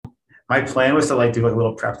My plan was to do like a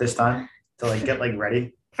little prep this time to get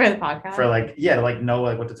ready For the podcast. for to know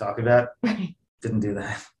what to talk about. Didn't do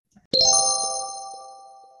that.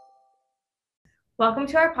 Welcome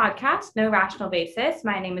to our podcast, No Rational Basis.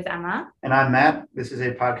 My name is Emma. And I'm Matt. This is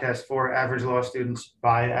a podcast for average law students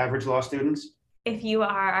by average law students. If you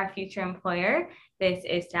are our future employer, this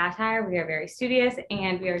is satire. We are very studious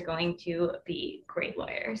and we are going to be great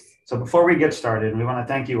lawyers. So before we get started, we want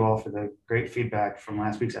to thank you all for the great feedback from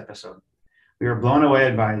last week's episode. We were blown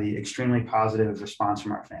away by the extremely positive response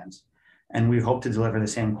from our fans, and we hope to deliver the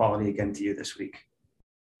same quality again to you this week.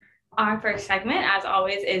 Our first segment, as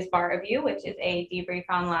always, is Bar Review, which is a debrief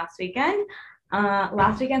on last weekend.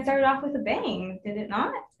 Last weekend started off with a bang, did it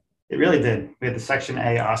not? It really did. We had the Section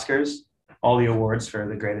A Oscars, all the awards for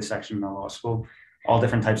the greatest section in the law school, all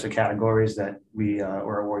different types of categories that we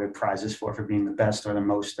were awarded prizes for being the best or the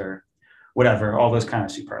most or whatever, all those kind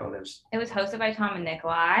of superlatives. It was hosted by Tom and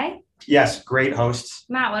Nikolai. Yes, great hosts.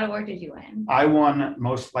 Matt, what award did you win? I won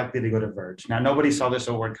Most Likely to Go to Verge. Now, nobody saw this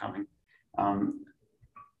award coming.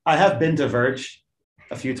 I have been to Verge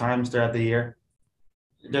a few times throughout the year.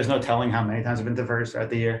 There's no telling how many times I've been to Verge throughout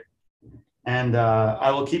the year. And I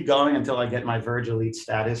will keep going until I get my Verge Elite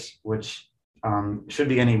status, which should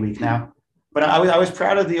be any week now. But I was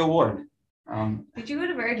proud of the award. Did you go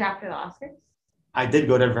to Verge after the Oscars? I did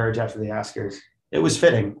go to Verge after the Oscars. It was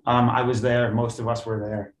fitting. I was there. Most of us were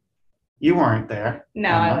there. You weren't there. No,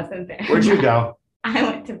 I wasn't there. Where'd you go? I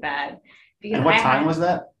went to bed. And what time was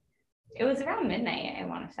that? It was around midnight, I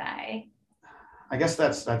want to say. I guess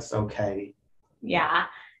that's okay. Yeah.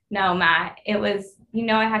 No, Matt, it was,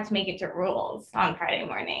 I had to make it to rules on Friday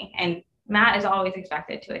morning. And Matt is always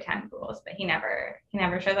expected to attend rules, but he never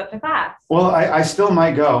shows up to class. Well, I still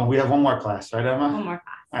might go. We have one more class, right, Emma? One more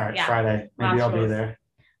class. All right, yeah. Friday. Maybe Last I'll be rules. there.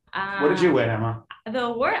 What did you win, Emma? The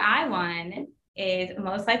award I won is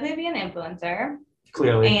most likely to be an influencer.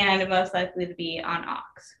 Clearly. And most likely to be on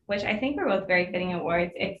Ox, which I think are both very fitting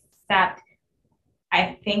awards, except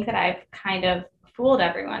I think that I've kind of fooled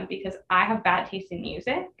everyone because I have bad taste in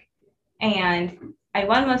music. And I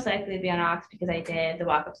won most likely to be on Ox because I did the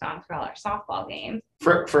walk-up songs for all our softball games.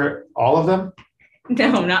 For all of them?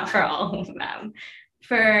 No, not for all of them.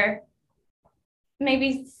 For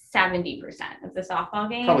maybe 70% of the softball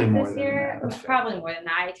games Probably more this than year. that. That's Probably more than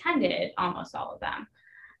that. I attended almost all of them.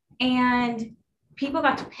 And people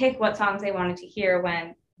got to pick what songs they wanted to hear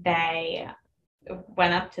when they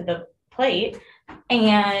went up to the plate.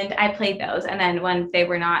 And I played those. And then when they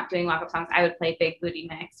were not doing walk-up songs, I would play Big Booty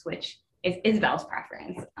Mix, which is Isabel's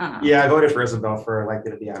preference. Yeah, I voted for Isabel for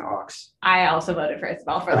likely to be on Ox. I also voted for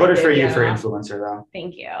Isabel for I voted for you for influencer, though.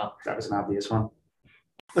 Thank you. That was an obvious one.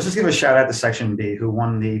 Let's just give a shout out to Section B, who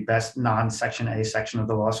won the best non-Section A section of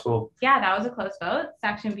the law school. Yeah, that was a close vote.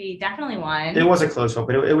 Section B definitely won. It was a close vote,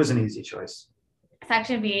 but it was an easy choice.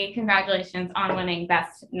 Section B, congratulations on winning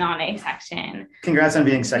best non-A section. Congrats on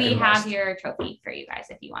being second We best. have your trophy for you guys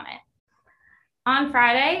if you want it. On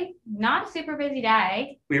Friday, not a super busy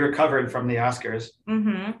day. We recovered from the Oscars.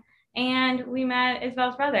 And we met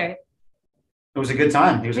Isabel's brother. It was a good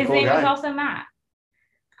time. He was a cool guy. His name was also Matt.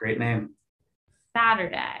 Great name.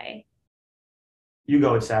 Saturday. You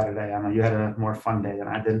go with Saturday, Emma. You had a more fun day than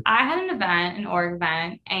I did. I had an event, an org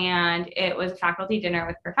event, and it was a faculty dinner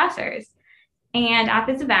with professors. And at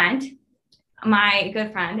this event, my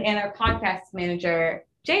good friend and our podcast manager,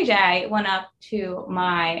 JJ, went up to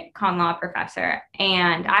my con law professor.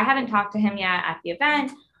 And I hadn't talked to him yet at the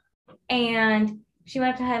event. And she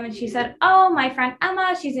went up to him and she said, "Oh, my friend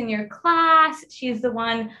Emma, she's in your class. She's the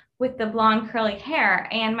one with the blonde curly hair."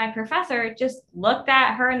 And my professor just looked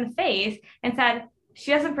at her in the face and said,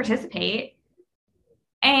 "She doesn't participate."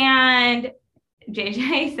 And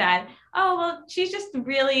JJ said, "Oh, well, she's just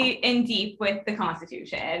really in deep with the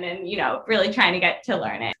Constitution and, really trying to get to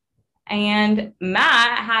learn it." And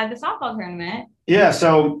Matt had the softball tournament. Yeah,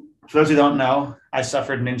 so for those who don't know, I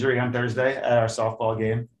suffered an injury on Thursday at our softball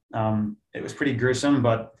game. It was pretty gruesome,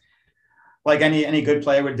 but like any good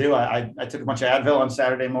player would do, I took a bunch of Advil on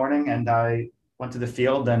Saturday morning and I went to the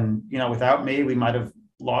field and, without me, we might have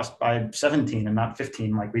lost by 17 and not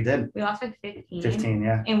 15 like we did. We lost by 15. 15,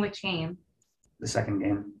 yeah. In which game? The second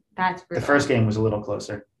game. That's brutal. The first game was a little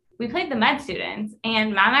closer. We played the med students,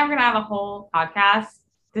 and Matt and I were going to have a whole podcast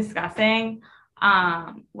discussing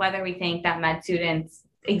whether we think that med students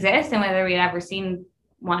exist and whether we'd ever seen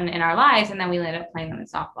one in our lives, and then we ended up playing them in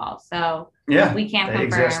softball. So yeah, we can't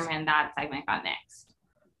confirm, exist. And that segment got nixed.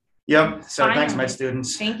 Yep. So Finally. Thanks, med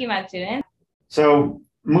students. Thank you, med students. So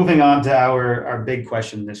moving on to our big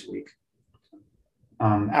question this week.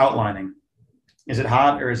 Outlining. Is it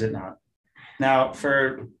hot or is it not? Now,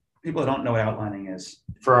 for people who don't know what outlining is,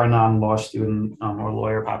 for our non-law student or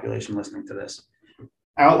lawyer population listening to this,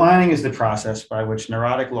 outlining is the process by which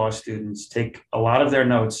neurotic law students take a lot of their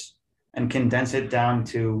notes and condense it down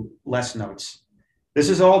to less notes. This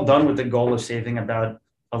is all done with the goal of saving about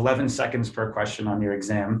 11 seconds per question on your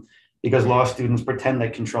exam, because law students pretend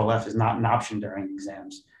that Control F is not an option during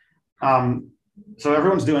exams. So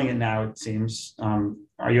everyone's doing it now, it seems.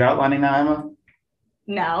 Are you outlining now, Emma?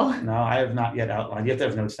 No. No, I have not yet outlined. You have to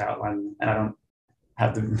have notes to outline, and I don't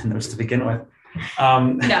have the notes to begin with.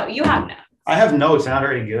 No, you have no. I have notes, and I'm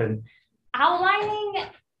very good. Outlining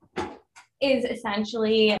is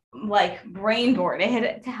essentially like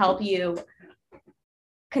brainboarded to help you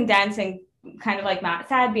condense and, kind of like Matt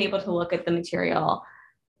said, be able to look at the material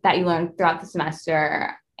that you learned throughout the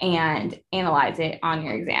semester and analyze it on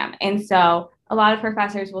your exam. And so a lot of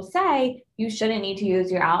professors will say you shouldn't need to use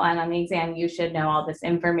your outline on the exam. You should know all this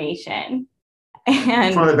information. And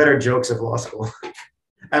It's one of the better jokes of law school.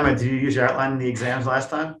 Emma, did you use your outline in the exams last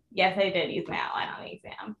time? yes, I did use my outline on the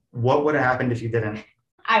exam. What would have happened if you didn't?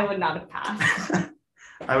 I would not have passed.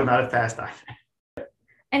 I would not have passed either.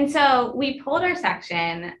 And so we pulled our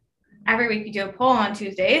section. Every week we do a poll on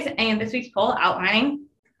Tuesdays, and this week's poll, outlining,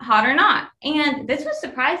 hot or not. And this was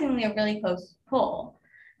surprisingly a really close poll.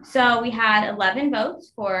 So we had 11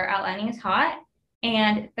 votes for outlining is hot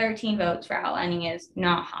and 13 votes for outlining is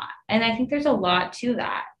not hot. And I think there's a lot to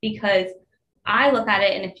that, because I look at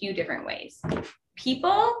it in a few different ways.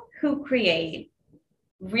 People who create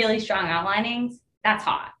really strong outlinings, that's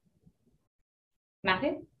hot.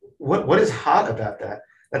 Matthew? What is hot about that?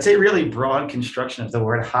 That's a really broad construction of the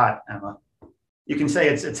word hot, Emma. You can say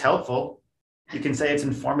it's helpful. You can say it's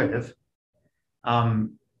informative.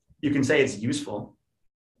 You can say it's useful.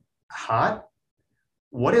 Hot?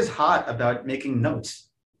 What is hot about making notes?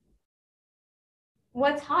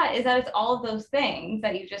 What's hot is that it's all of those things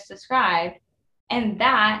that you just described, and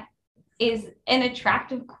that is an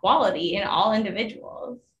attractive quality in all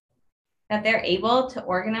individuals, that they're able to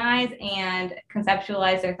organize and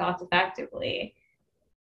conceptualize their thoughts effectively.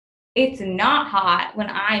 It's not hot when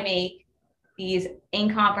I make these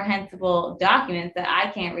incomprehensible documents that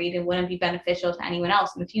I can't read and wouldn't be beneficial to anyone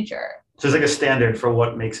else in the future. So there's like a standard for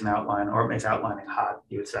what makes an outline or what makes outlining hot,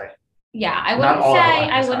 you would say. Yeah, I Not wouldn't all say outlining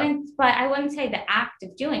I is hot. wouldn't, but I wouldn't say the act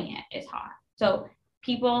of doing it is hot. So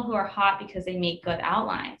people who are hot because they make good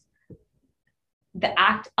outlines, the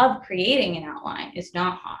act of creating an outline is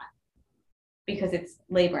not hot because it's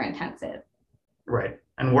labor intensive. Right.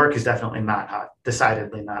 And work is definitely not hot.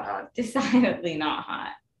 Decidedly not hot. Decidedly not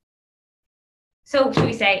hot. So should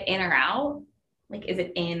we say in or out? Like, is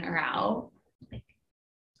it in or out?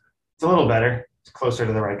 It's a little better. It's closer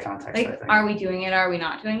to the right context, I Like, think. are we doing it or are we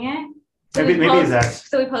not doing it? So Maybe that's.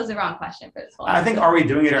 So we posed the wrong question for this whole. I think are we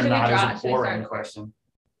doing it or Should we not draw- is a should we boring start- question.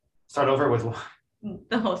 Start over with.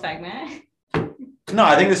 the whole segment. No,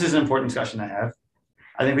 I think this is an important discussion to have.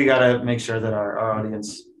 I think we got to make sure that our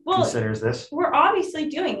audience Well, considers this. we're obviously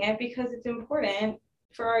doing it because it's important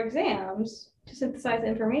for our exams to synthesize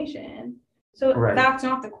information. So Right. that's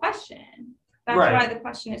not the question. That's Right. why the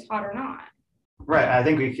question is hot or not. Right. I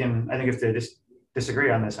think we have to disagree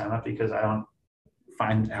on this, Emma, because I don't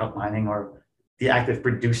find outlining or the act of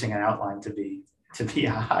producing an outline to be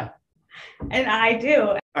hot. And I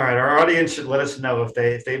do. All right, our audience should let us know if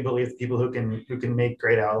they believe people who can make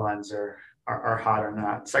great outlines are hot or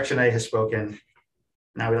not. Section A has spoken.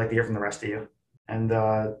 Now we'd like to hear from the rest of you. And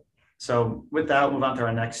so with that, we'll move on to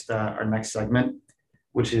our next segment,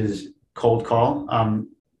 which is cold call.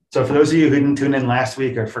 So for those of you who didn't tune in last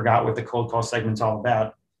week or forgot what the cold call segment's all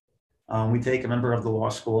about, we take a member of the law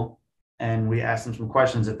school and we ask them some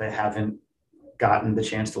questions that they haven't gotten the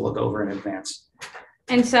chance to look over in advance.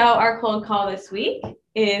 And so our cold call this week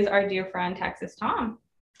is our dear friend, Texas Tom.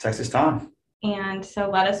 Texas Tom. And so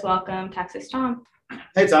let us welcome Texas Tom.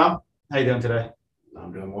 Hey, Tom. How you doing today?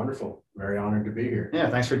 I'm doing wonderful. Very honored to be here. Yeah,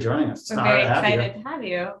 thanks for joining us. It's We're an honor very to have you. excited to have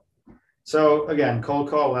you. So again, cold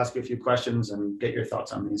call, we'll ask you a few questions and get your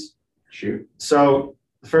thoughts on these. Shoot. So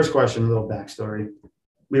the first question, a little backstory.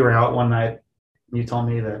 We were out one night and you told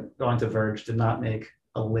me that going to Verge did not make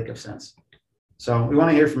a lick of sense. So we want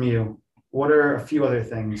to hear from you. What are a few other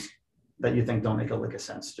things that you think don't make a lick of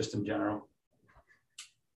sense, just in general?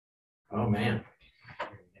 Oh man,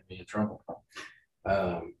 get me in trouble.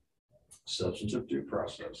 Substantive due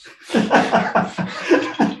process.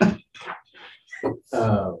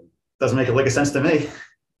 Doesn't make a lick of sense to me.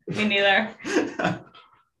 Me neither.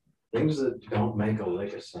 Things that don't make a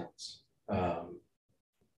lick of sense. Gosh,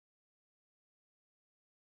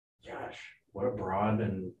 what a broad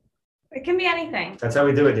and It can be anything. That's how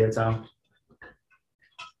we do it here, Tom.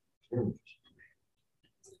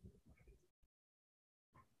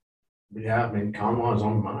 Yeah, I mean, common law is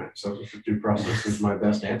on mine. Substantive due process is my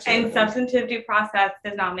best answer. I And think. substantive due process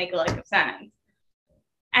does not make a lick of sense.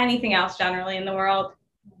 Anything else generally in the world?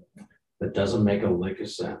 That doesn't make a lick of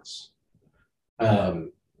sense.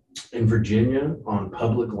 In Virginia, on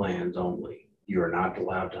public lands only, you are not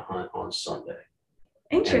allowed to hunt on Sunday.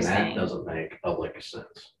 And that Interesting. doesn't make a lick of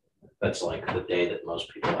sense. That's like the day that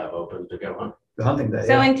most people have open to go hunt, The hunting day.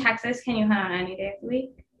 So yeah. in Texas, can you hunt on any day of the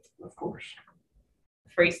week? of course.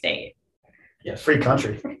 Free state. Yes. Free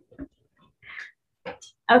country.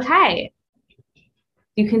 Okay.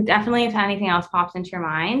 You can definitely, if anything else pops into your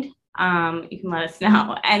mind, you can let us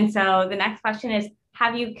know. And so the next question is,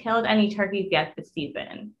 have you killed any turkeys yet this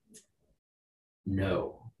season?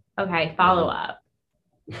 No. Okay, follow up.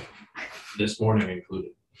 This morning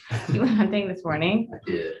included. You went hunting this morning. I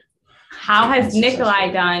did. How has Unsuccessful.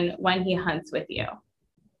 Nikolai done when he hunts with you?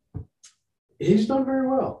 He's done very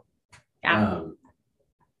well. Yeah.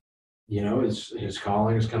 You know, his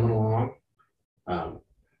calling is coming along.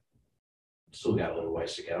 Still got a little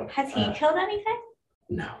ways to go. Has he killed anything?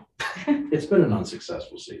 No. It's been an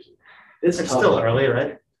unsuccessful season. It's It's tough. still early,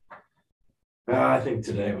 right? I think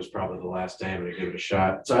today was probably the last day I'm going to give it a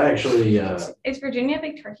shot. So I actually, Is Virginia a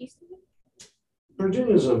big turkey state?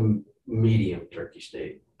 Virginia's a medium turkey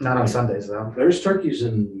state. Not on Sundays though. There's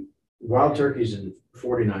wild turkeys in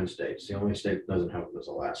 49 states. The only state that doesn't have them is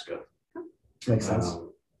Alaska. Makes sense.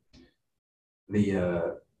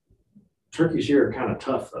 The turkeys here are kind of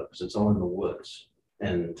tough though, because it's all in the woods.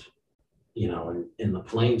 And, you know, in the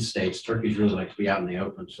plain states, turkeys really like to be out in the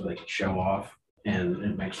open so they can show off. And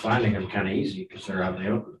it makes finding them kind of easy because they're out in the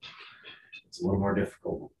open. It's a little more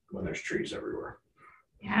difficult when there's trees everywhere.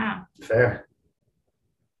 Yeah. Fair.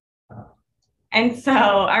 And so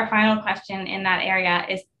our final question in that area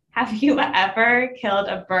is, have you ever killed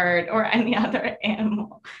a bird or any other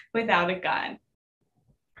animal without a gun?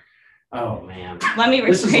 Oh, man. Let me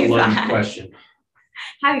This is a rephrase loaded that. question.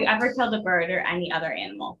 Have you ever killed a bird or any other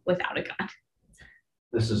animal without a gun?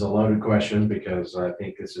 This is a loaded question because I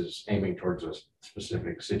think this is aiming towards a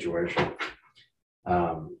specific situation.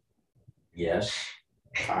 Yes,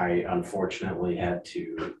 I unfortunately had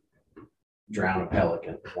to drown a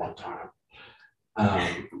pelican one time.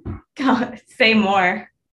 God, say more.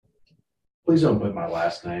 Please don't put my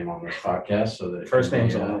last name on this podcast so that it First can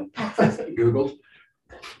be, name's on Googled.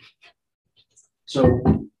 So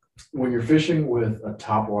when you're fishing with a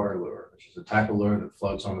topwater lure, which is a type of lure that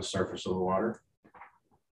floats on the surface of the water,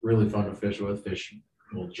 really fun to fish with. Fish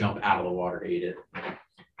will jump out of the water to eat it.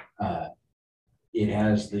 It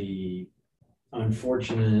has the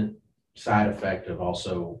unfortunate side effect of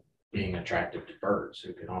also being attractive to birds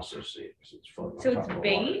who can also see it because it's floating on So top it's of the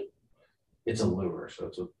water. bait. It's a lure, so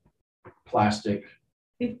it's a plastic.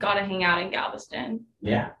 We've got to hang out in Galveston.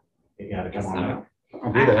 Yeah, you got to come on out.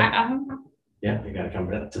 I'll be there. Yeah, you got to come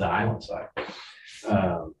to the island side.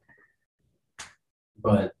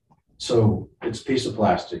 But so it's a piece of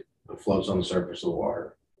plastic that floats on the surface of the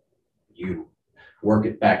water. You work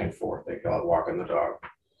it back and forth. They call it walking the dog.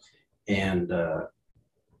 And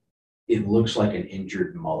it looks like an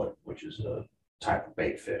injured mullet, which is a type of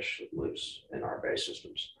bait fish that lives in our bay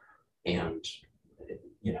systems. And,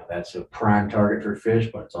 you know, that's a prime target for fish,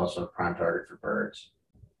 but it's also a prime target for birds.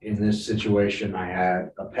 In this situation, I had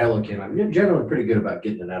a pelican. I'm generally pretty good about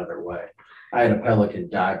getting it out of their way. I had a pelican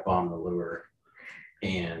dive bomb the lure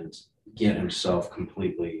and get himself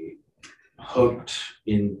completely hooked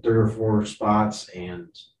in 3 or 4 spots and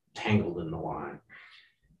tangled in the line.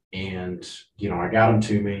 And, you know, I got him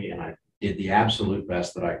to me and I did the absolute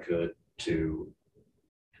best that I could to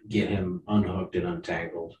get him unhooked and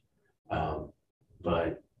untangled.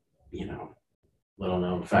 But, you know, little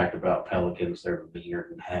known fact about pelicans, they're meaner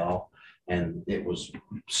than hell. And it was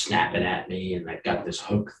snapping at me and I got this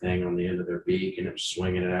hook thing on the end of their beak and it was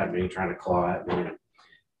swinging it at me, trying to claw at me.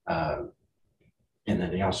 And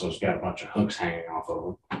then he also has got a bunch of hooks hanging off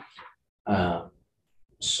of him.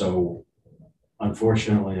 So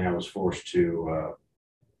unfortunately, I was forced to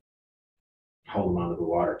hold him under the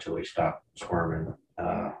water till he stopped squirming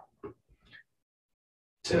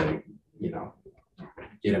to, you know,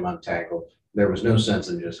 get him untangled. There was no sense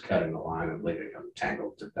in just cutting the line and leaving him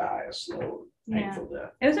tangled to die a slow, painful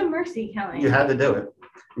death. It was a mercy killing. You had to do it.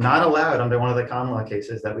 Not allowed under one of the common law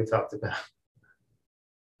cases that we talked about.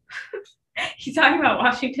 He's talking about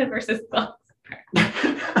Washington versus Gulf.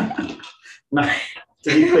 No, to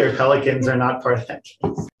be clear, pelicans are not part of that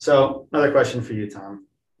case. So another question for you, Tom.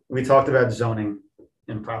 We talked about zoning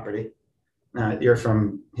in property. You're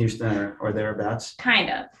from Houston or thereabouts. Kind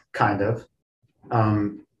of. Kind of.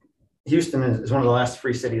 Houston is one of the last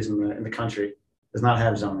free cities in the country. Does not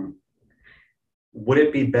have zoning. would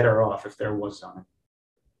it be better off if there was zoning?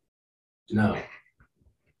 No.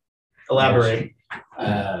 Elaborate.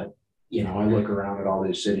 I look around at all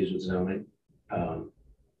these cities with zoning.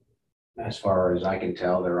 As far as I can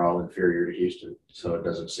tell, they're all inferior to Houston. So it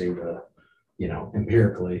doesn't seem to,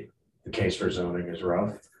 empirically, the case for zoning is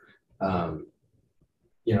rough.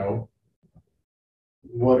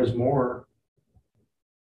 What is more,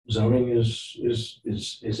 zoning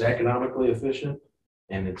is economically efficient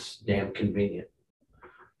and it's damn convenient.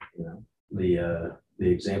 The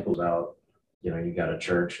examples out, you got a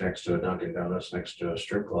church next to a Dunkin' Donuts, next to a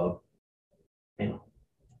strip club.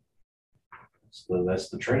 That's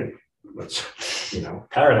the Trinity. That's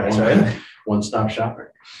Paradise, right? One-stop shopping.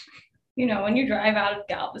 When you drive out of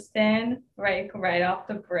Galveston, right off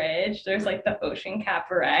the bridge, there's like the Ocean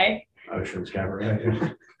Cabaret. Ocean's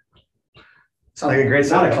Cabaret. Sounds like a great It's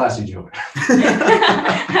not a setup. classy joint.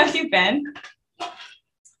 Have you been?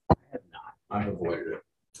 I've avoided it.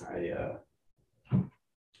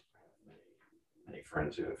 Many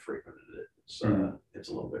friends who have frequented it. It's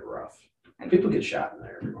a little bit rough. People get shot in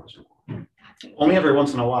there every once in a while. Only every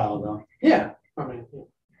once in a while, though. Yeah, I mean,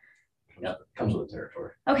 comes with the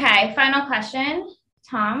territory. Okay, final question.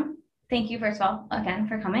 Tom, thank you first of all again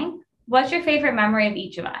for coming. What's your favorite memory of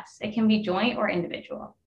each of us? It can be joint or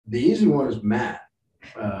individual. The easy one is Matt.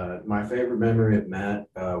 My favorite memory of Matt,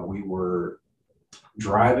 we were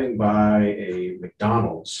driving by a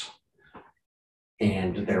McDonald's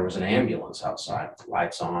and there was an ambulance outside,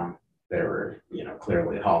 lights on. They were,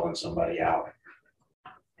 clearly hauling somebody out.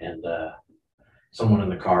 And someone in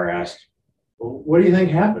the car asked, well, what do you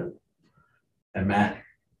think happened? And Matt,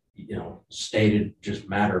 stated just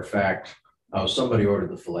matter of fact, oh, somebody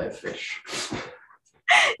ordered the fillet of fish.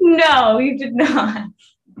 No, you did not.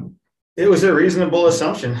 It was a reasonable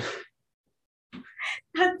assumption.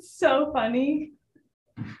 That's so funny.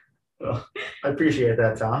 Well, I appreciate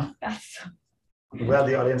that, Tom. That's I'm glad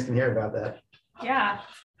the audience can hear about that. yeah.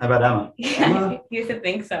 How about Emma? Emma? You used to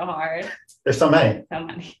think so hard. There's so many. So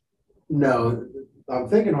many. No, I'm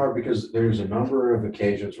thinking hard because there's a number of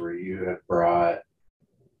occasions where you have brought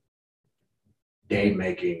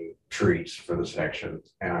day-making treats for the section,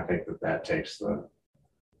 and I think that takes the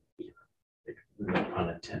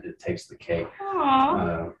unintended takes the cake.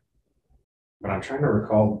 Aww. But I'm trying to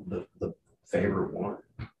recall the favorite one.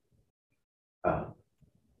 I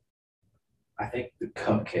think the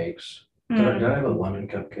cupcakes. Did I have a lemon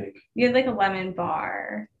cupcake? You had like a lemon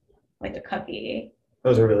bar, like a cookie.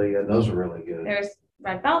 Those are really good. Those are really good. There's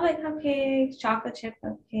red velvet cupcakes, chocolate chip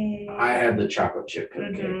cupcakes. I had the chocolate chip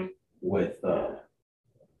cupcake Mhm. with but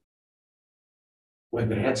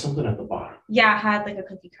it had something at the bottom. Yeah, it had like a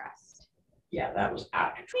cookie crust. Yeah, that was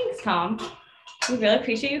out of control. Thanks, Tom. We really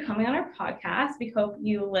appreciate you coming on our podcast. We hope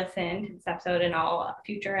you listen to this episode and all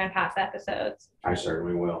future and past episodes. I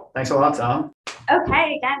certainly will. Thanks a lot, Tom.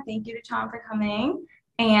 Okay, again, thank you to Tom for coming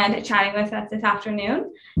and chatting with us this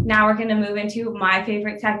afternoon. Now we're going to move into my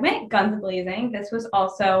favorite segment, Guns Blazing. This was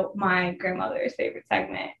also my grandmother's favorite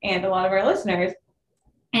segment and a lot of our listeners.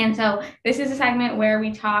 And so this is a segment where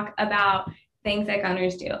we talk about things that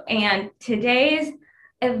gunners do. And today's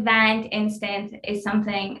event instance is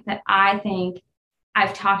something that I think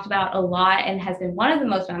I've talked about a lot and has been one of the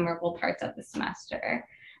most memorable parts of the semester.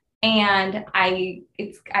 And I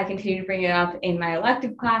continue to bring it up in my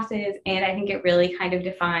elective classes, and I think it really kind of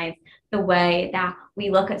defines the way that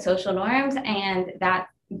we look at social norms and that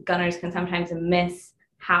gunners can sometimes miss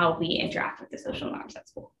how we interact with the social norms at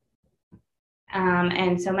school.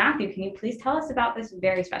 And so Matthew, can you please tell us about this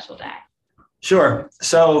very special day? Sure.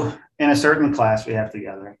 So in a certain class we have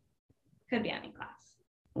together Could be any class.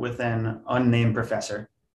 with an unnamed professor.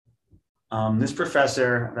 This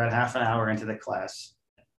professor, about half an hour into the class,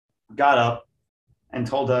 got up and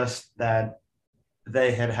told us that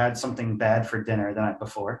they had had something bad for dinner the night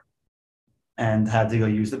before and had to go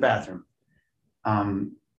use the bathroom.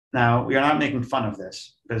 Now, we are not making fun of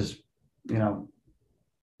this because,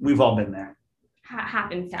 we've all been there.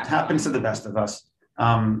 Happens to It everyone. happens to the best of us.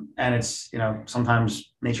 And it's,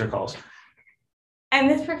 sometimes nature calls. And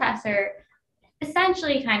this professor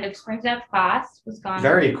essentially kind of springs out of class, was gone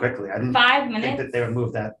Very quickly. I didn't 5 think minutes. that they would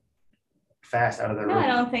move that fast out of the No, room. I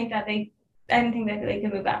didn't think that they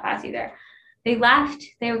could move that fast either. They left,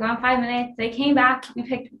 they were gone 5 minutes, they came back, we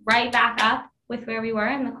picked right back up with where we were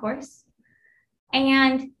in the course.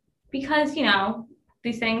 And because,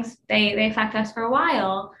 these things, they affect us for a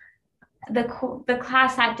while, the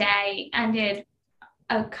class that day ended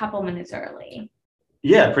a couple minutes early.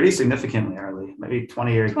 Yeah, pretty significantly early, maybe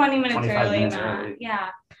 20 or 20 minutes 25 early, minutes Matt. early. Yeah.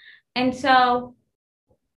 And so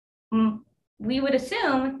we would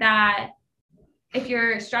assume that if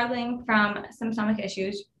you're struggling from some stomach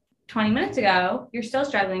issues 20 minutes ago, you're still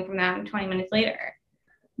struggling from that 20 minutes later.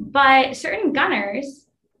 But certain gunners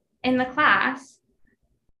in the class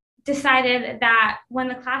decided that when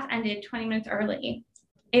the class ended 20 minutes early,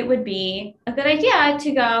 it would be a good idea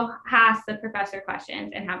to go ask the professor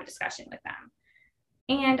questions and have a discussion with them.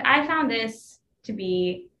 And I found this to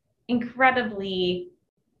be incredibly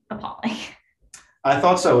appalling. I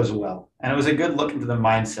thought so as well. And it was a good look into the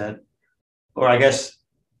mindset, or I guess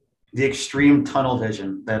the extreme tunnel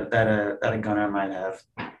vision that a gunner might have.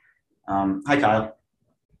 Hi, Kyle.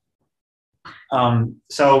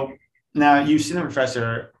 So now you've seen the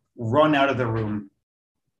professor run out of the room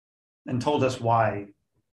and told us why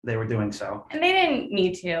they were doing so. And they didn't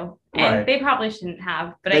need to, and Right. they probably shouldn't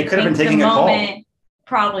have. But They I could have think been taking the a call. moment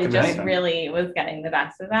probably Could be just anything. really was getting the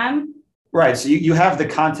best of them. Right. So you have the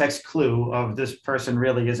context clue of this person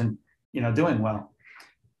really isn't, doing well.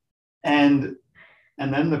 And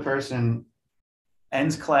then the person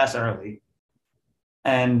ends class early.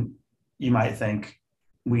 And you might think,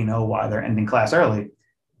 we know why they're ending class early.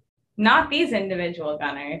 Not these individual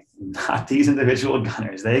gunners. Not these individual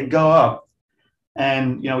gunners. They go up.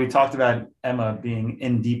 And, we talked about Emma being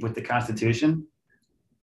in deep with the Constitution.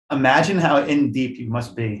 Imagine how in deep you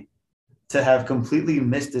must be to have completely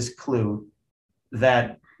missed this clue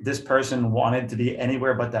that this person wanted to be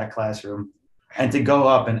anywhere but that classroom and to go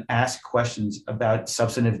up and ask questions about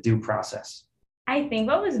substantive due process. I think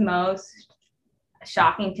what was most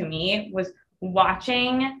shocking to me was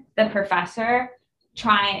watching the professor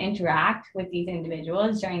try and interact with these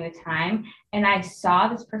individuals during the time. And I saw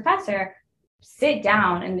this professor sit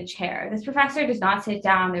down in the chair. This professor does not sit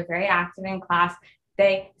down. They're very active in class.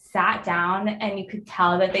 They sat down and you could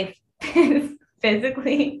tell that they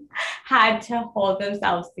physically had to hold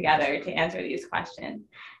themselves together to answer these questions.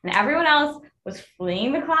 And everyone else was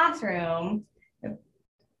fleeing the classroom. It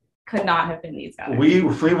could not have been these guys. We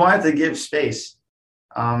wanted to give space,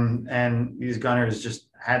 and these gunners just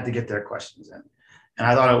had to get their questions in. And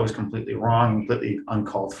I thought it was completely wrong, completely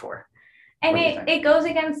uncalled for. And What do you think? it goes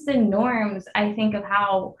against the norms, I think, of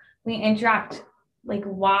how we interact. Like,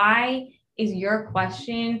 why is your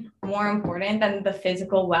question more important than the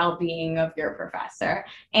physical well-being of your professor?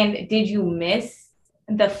 And did you miss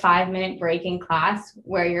the 5-minute break in class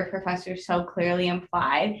where your professor so clearly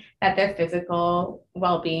implied that their physical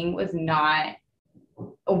well-being was not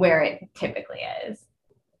where it typically is?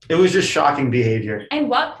 It was just shocking behavior. And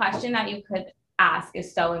what question that you could ask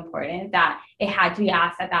is so important that it had to be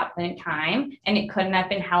asked at that point in time, and it couldn't have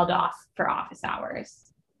been held off for office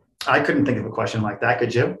hours. I couldn't think of a question like that.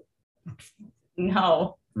 Could you?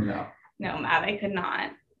 No, No. Matt, I could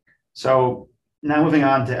not. So now moving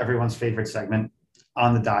on to everyone's favorite segment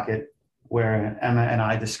on the docket, where Emma and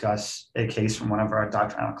I discuss a case from one of our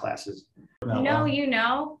doctrinal classes.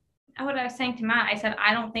 What I was saying to Matt, I said,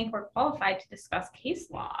 I don't think we're qualified to discuss case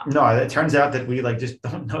law. No, it turns out that we just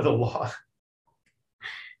don't know the law.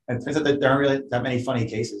 It turns out that there aren't really that many funny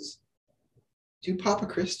cases. Do Papa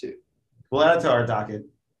Chris do? We'll add it to our docket.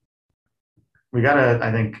 We gotta,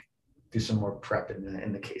 I think, do some more prep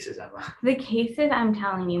in the cases, Emma. The cases, I'm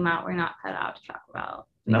telling you, Matt, we're not cut out to talk about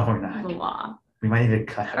No, we're the not. law. We might need to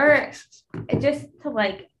cut out Or- the cases. Just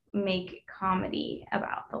to make comedy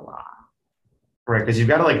about the law. Right, because you've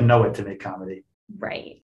got to know it to make comedy.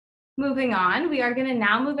 Right. Moving on, we are going to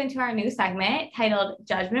now move into our new segment titled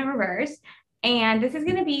Judgment Reverse. And this is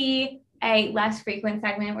going to be a less frequent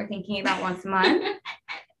segment. We're thinking about once a month.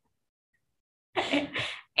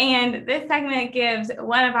 And this segment gives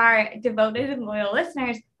one of our devoted and loyal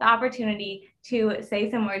listeners the opportunity to say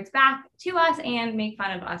some words back to us and make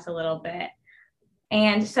fun of us a little bit.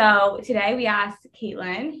 And so today we asked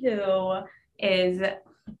Caitlin, who is,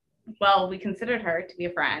 well, we considered her to be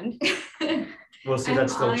a friend. We'll see if I'm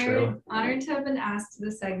that's still true. Honored to have been asked to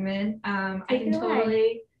the segment. I Take it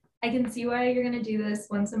can see why you're gonna do this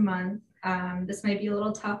once a month. This might be a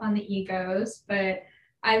little tough on the egos, but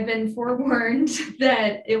I've been forewarned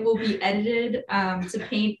that it will be edited to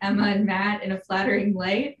paint Emma and Matt in a flattering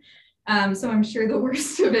light. So I'm sure the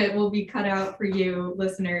worst of it will be cut out for you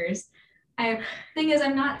listeners. Thing is,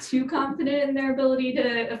 I'm not too confident in their ability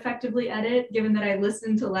to effectively edit, given that I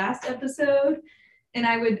listened to last episode, and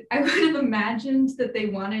I would have imagined that they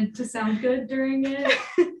wanted to sound good during it.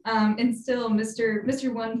 And still, Mr.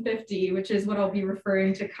 150, which is what I'll be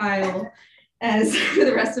referring to Kyle as for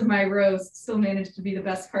the rest of my roast, still managed to be the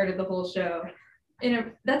best part of the whole show.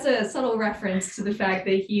 That's a subtle reference to the fact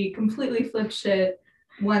that he completely flipped shit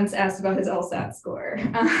once asked about his LSAT score.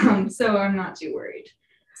 So I'm not too worried.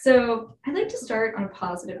 So I'd like to start on a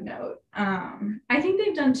positive note. I think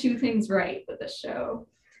they've done two things right with this show.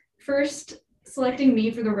 First, selecting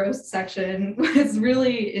me for the roast section was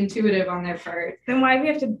really intuitive on their part. Then why do we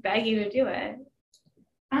have to beg you to do it?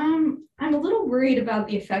 I'm a little worried about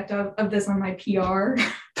the effect of this on my PR.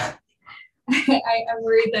 I'm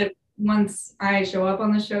worried that once I show up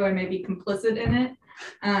on the show, I may be complicit in it.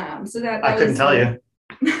 So that I couldn't was tell you.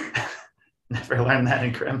 Never learned that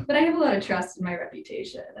in crim. But I have a lot of trust in my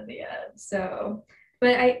reputation in the end. So,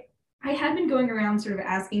 but I had been going around sort of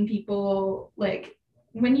asking people, like,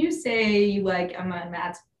 when you say you like Emma and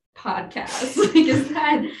Matt's podcast,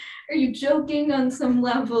 like, are you joking on some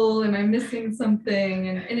level? Am I missing something?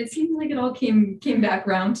 And it seems like it all came back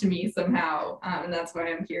around to me somehow. And that's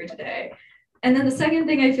why I'm here today. And then the second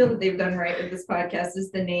thing I feel that they've done right with this podcast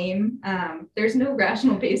is the name. There's no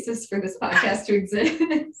rational basis for this podcast to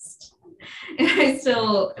exist.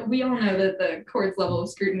 And we all know that the court's level of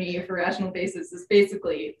scrutiny for rational basis is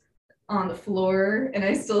basically on the floor. And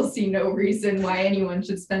I still see no reason why anyone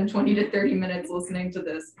should spend 20 to 30 minutes listening to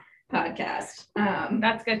this podcast.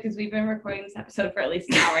 That's good because we've been recording this episode for at least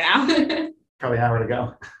an hour now. Probably an hour to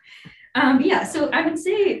go. Yeah, so I would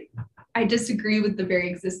say I disagree with the very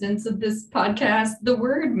existence of this podcast. The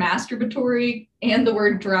word masturbatory and the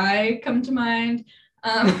word dry come to mind.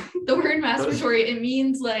 The word masturbatory, it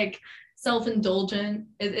means like self-indulgent.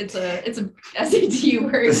 It's a SAT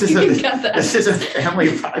word. This is a family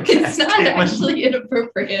podcast. It's not actually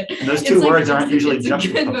inappropriate. And those two words aren't usually it's a good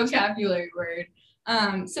juxtaposed. vocabulary word.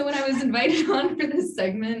 So when I was invited on for this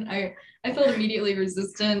segment, I felt immediately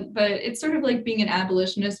resistant, but it's sort of like being an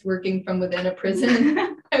abolitionist working from within a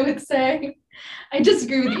prison, I would say. I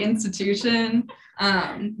disagree with the institution.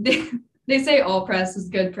 They say all press is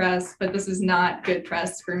good press, but this is not good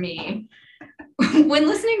press for me. When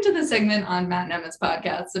listening to the segment on Matt and Emma's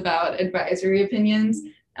podcast about advisory opinions,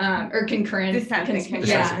 or concurrent,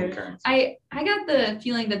 Concurrence. I got the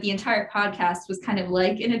feeling that the entire podcast was kind of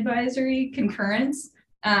like an advisory concurrence,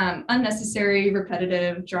 unnecessary,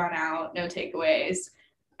 repetitive, drawn out, no takeaways.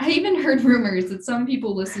 I even heard rumors that some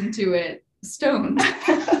people listened to it stoned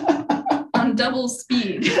on double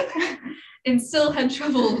speed and still had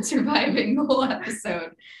trouble surviving the whole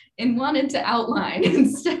episode and wanted to outline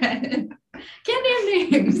instead. Can't name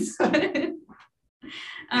names.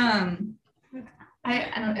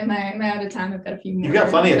 I don't. Am I out of time? I've got a few more. You've got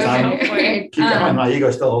plenty of time. Okay. Keep going. My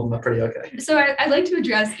ego's still holding up pretty okay. So I'd like to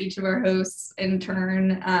address each of our hosts in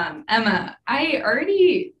turn. Emma, I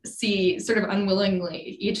already see sort of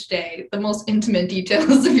unwillingly each day the most intimate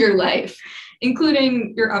details of your life,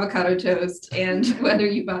 including your avocado toast and whether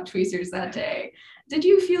you bought tweezers that day. Did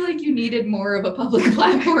you feel like you needed more of a public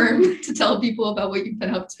platform to tell people about what you've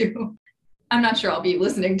been up to? I'm not sure I'll be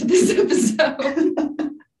listening to this episode.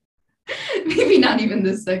 Maybe not even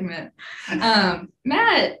this segment.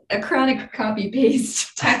 Matt, a chronic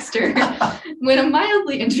copy-paste texter, when a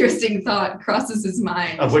mildly interesting thought crosses his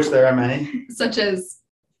mind, Of which there are many. such as,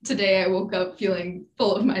 today I woke up feeling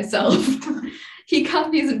full of myself, he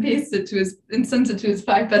copies and pastes it and sends it to his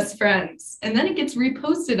 5 best friends. And then it gets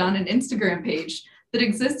reposted on an Instagram page that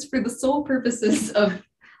exists for the sole purposes of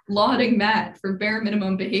lauding Matt for bare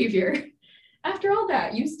minimum behavior. After all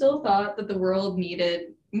that, you still thought that the world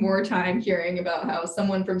needed more time hearing about how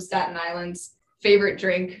someone from Staten Island's favorite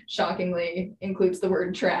drink, shockingly, includes the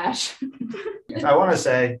word trash. I want to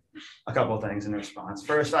say a couple of things in response.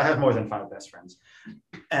 First, I have more than 5 best friends.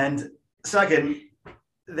 And second,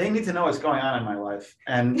 they need to know what's going on in my life.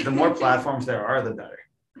 And the more platforms there are, the better.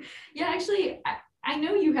 Yeah, actually, I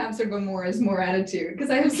know you have sort of a more is more attitude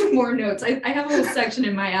because I have some more notes. I have a little section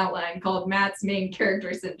in my outline called Matt's main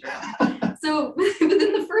character syndrome. So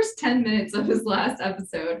within the first 10 minutes of his last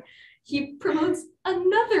episode, he promotes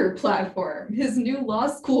another platform, his new law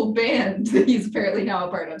school band that he's apparently now a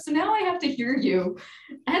part of. So now I have to hear you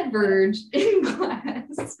at Verge, in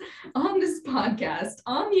class, on this podcast,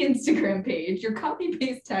 on the Instagram page, your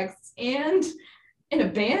copy-paste texts, and in a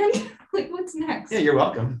band? Like, what's next? Yeah, you're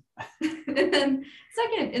welcome. And then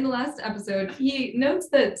second, in the last episode, he notes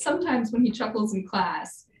that sometimes when he chuckles in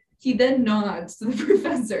class, he then nods to the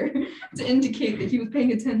professor to indicate that he was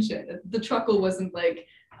paying attention. The chuckle wasn't like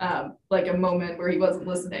a moment where he wasn't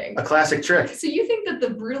listening. A classic trick. So you think that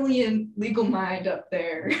the brilliant legal mind up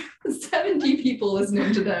there, 70 people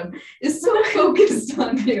listening to them, is so focused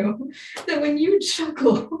on you that when you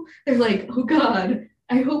chuckle, they're like, oh God,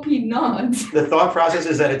 I hope he nods. The thought process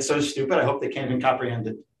is that it's so stupid, I hope they can't even comprehend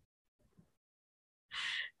it.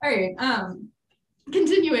 All right,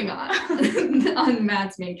 continuing on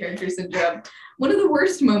Matt's main character syndrome. One of the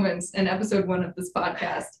worst moments in episode 1 of this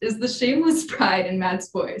podcast is the shameless pride in Matt's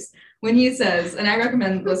voice when he says, and I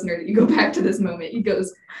recommend listener that you go back to this moment, he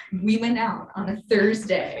goes, we went out on a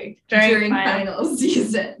Thursday during final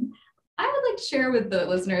season. I would like to share with the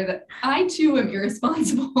listener that I too am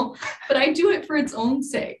irresponsible, but I do it for its own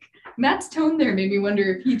sake. Matt's tone there made me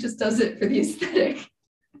wonder if he just does it for the aesthetic.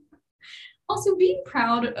 Also, being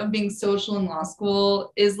proud of being social in law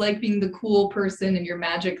school is like being the cool person in your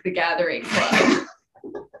Magic the Gathering club.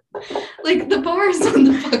 Like, the bar is on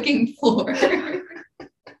the fucking floor.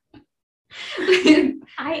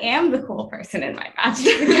 I am the cool person in my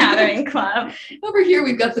Magic the Gathering club. Over here,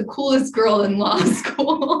 we've got the coolest girl in law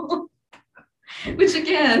school, which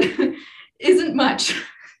again isn't much.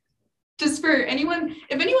 Just for anyone,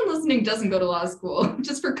 if anyone listening doesn't go to law school,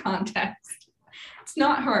 just for context, it's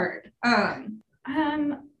not hard. I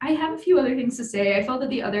have a few other things to say. I felt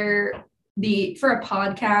that for a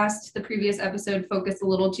podcast, the previous episode focused a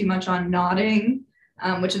little too much on nodding,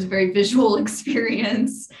 which is a very visual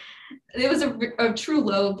experience. It was a true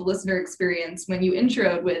low of the listener experience when you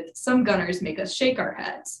introed with "some gunners make us shake our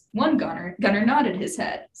heads." One gunner nodded his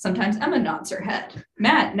head. Sometimes Emma nods her head.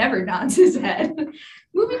 Matt never nods his head.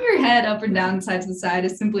 Moving your head up and down side to side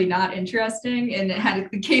is simply not interesting, and it had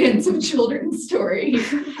the cadence of a children's story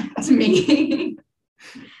to me.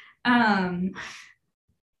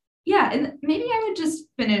 Yeah, and maybe I would just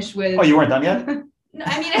finish with. Oh, you weren't done yet? No,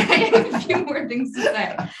 I mean, I have a few more things to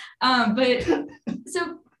say. But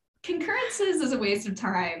so concurrences is a waste of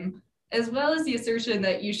time, as well as the assertion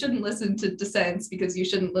that you shouldn't listen to dissents because you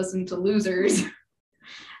shouldn't listen to losers.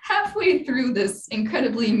 Halfway through this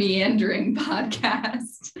incredibly meandering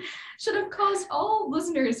podcast should have caused all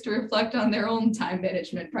listeners to reflect on their own time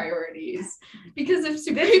management priorities. Because if This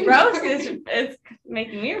Supreme roast Court, is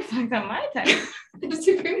making me reflect on my time. if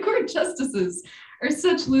Supreme Court justices are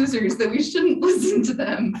such losers that we shouldn't listen to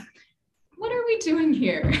them, what are we doing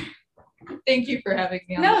here? Thank you for having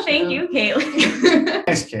me on No, the thank show. you, Caitlin.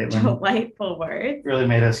 Thanks, Caitlin. Delightful words. Really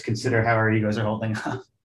made us consider how our egos are holding up.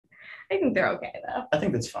 I think they're okay though. I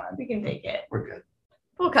think that's fine. We can take it. We're good.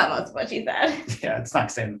 We'll cut most of what she said. Yeah, it's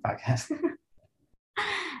not staying in the podcast.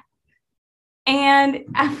 And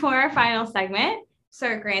for our final segment,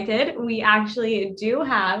 Sir Granted, we actually do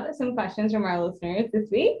have some questions from our listeners this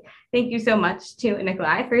week. Thank you so much to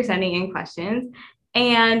Nikolai for sending in questions.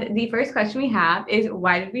 And the first question we have is,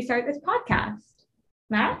 why did we start this podcast?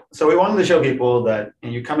 Matt? So we wanted to show people that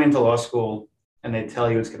you come into law school and they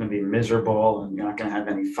tell you it's going to be miserable and you're not going to have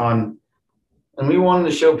any fun. And we wanted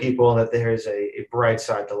to show people that there is a bright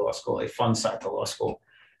side to law school, a fun side to law school.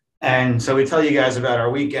 And so we tell you guys about our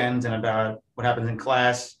weekends and about what happens in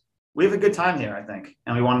class. We have a good time here, I think.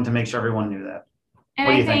 And we wanted to make sure everyone knew that. And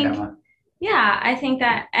What do I you think, Emma? Yeah, I think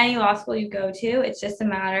that any law school you go to, it's just a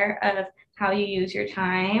matter of how you use your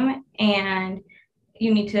time. And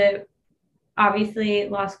you need to, obviously,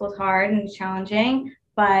 law school is hard and it's challenging,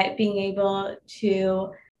 but being able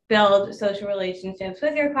to build social relationships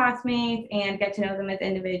with your classmates and get to know them as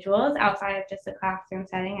individuals outside of just a classroom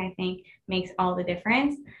setting, I think makes all the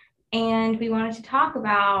difference. And we wanted to talk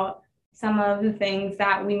about some of the things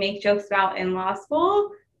that we make jokes about in law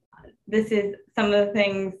school. This is some of the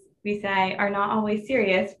things we say are not always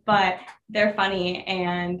serious, but they're funny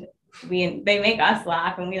and they make us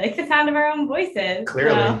laugh and we like the sound of our own voices.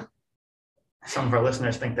 Clearly. So, Some of our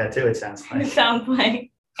listeners think that too, it sounds it like. sounds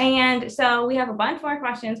like. And so we have a bunch more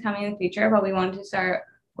questions coming in the future, but we wanted to start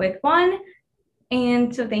with one.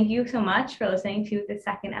 And so thank you so much for listening to the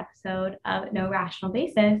second episode of No Rational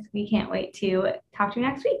Basis. We can't wait to talk to you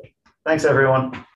next week. Thanks, everyone.